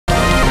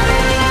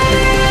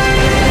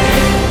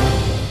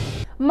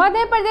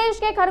मध्य प्रदेश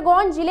के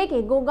खरगोन जिले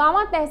के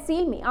गोगावा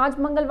तहसील में आज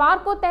मंगलवार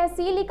को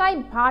तहसील इकाई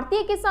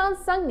भारतीय किसान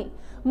संघ ने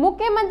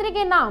मुख्यमंत्री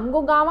के नाम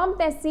गोगावा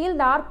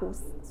तहसीलदार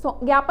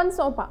को ज्ञापन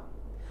सौंपा।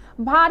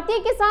 भारतीय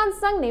किसान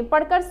संघ ने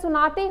पढ़कर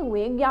सुनाते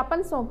हुए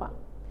ज्ञापन सौंपा।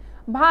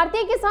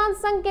 भारतीय किसान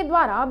संघ के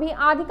द्वारा अभी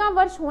आधिका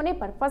वर्ष होने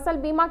पर फसल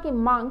बीमा की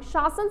मांग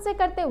शासन से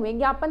करते हुए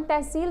ज्ञापन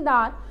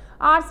तहसीलदार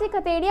आर.सी.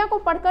 खतेड़िया को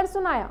पढ़कर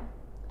सुनाया।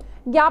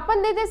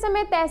 ज्ञापन देते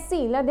समय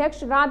तहसील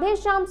अध्यक्ष राधे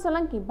श्याम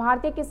सोलंकी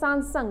भारतीय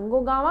किसान संघ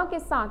गोगावा के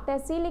साथ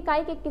तहसील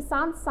इकाई के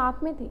किसान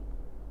साथ में थे।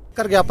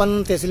 कर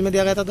ज्ञापन तहसील में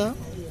दिया गया था।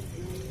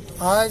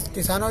 आज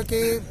किसानों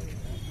की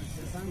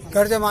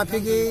कर्ज माफी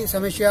की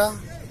समस्या,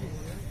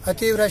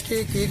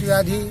 अतिवृष्टि, कीट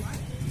व्याधि,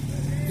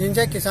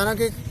 जिनसे किसानों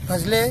की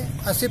फसलें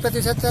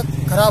 80% तक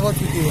खराब हो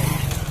चुकी है,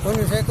 उन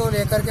विषय को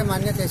लेकर के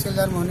माननीय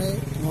तहसीलदार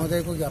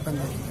महोदय को ज्ञापन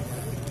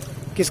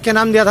दिया। किसके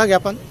नाम दिया था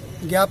ज्ञापन?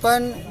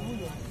 ज्ञापन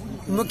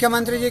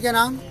मुख्यमंत्री जी के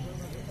नाम,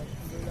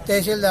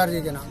 तहसीलदार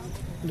जी के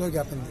नाम, दो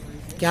ज्ञापन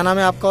दिए। क्या नाम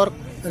है आपका? और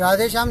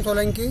राधे श्याम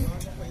सोलंकी,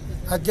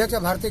 अध्यक्ष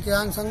भारतीय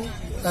किसान संघ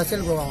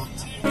तहसील गोगावा।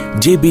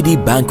 JBD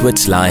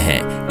Banquets लाए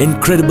हैं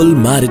incredible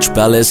marriage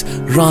palace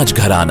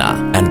Rajgharana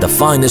and the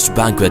finest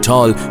banquet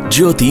hall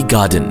Jyoti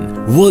Garden.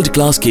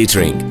 World-class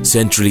catering,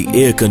 centrally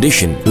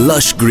air-conditioned,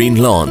 lush green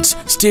lawns,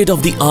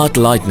 state-of-the-art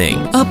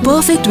lighting. A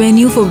perfect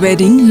venue for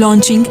wedding,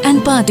 launching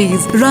and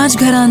parties.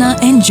 Rajgharana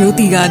and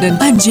Jyoti Garden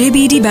at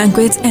JBD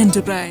Banquets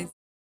Enterprise.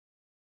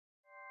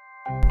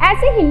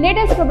 ऐसे ही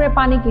latest खबरें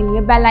पाने के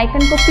लिए bell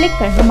icon को click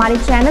कर हमारे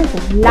channel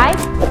को like,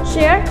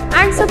 share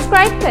and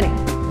subscribe करें।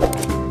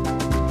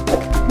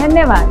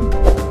 धन्यवाद।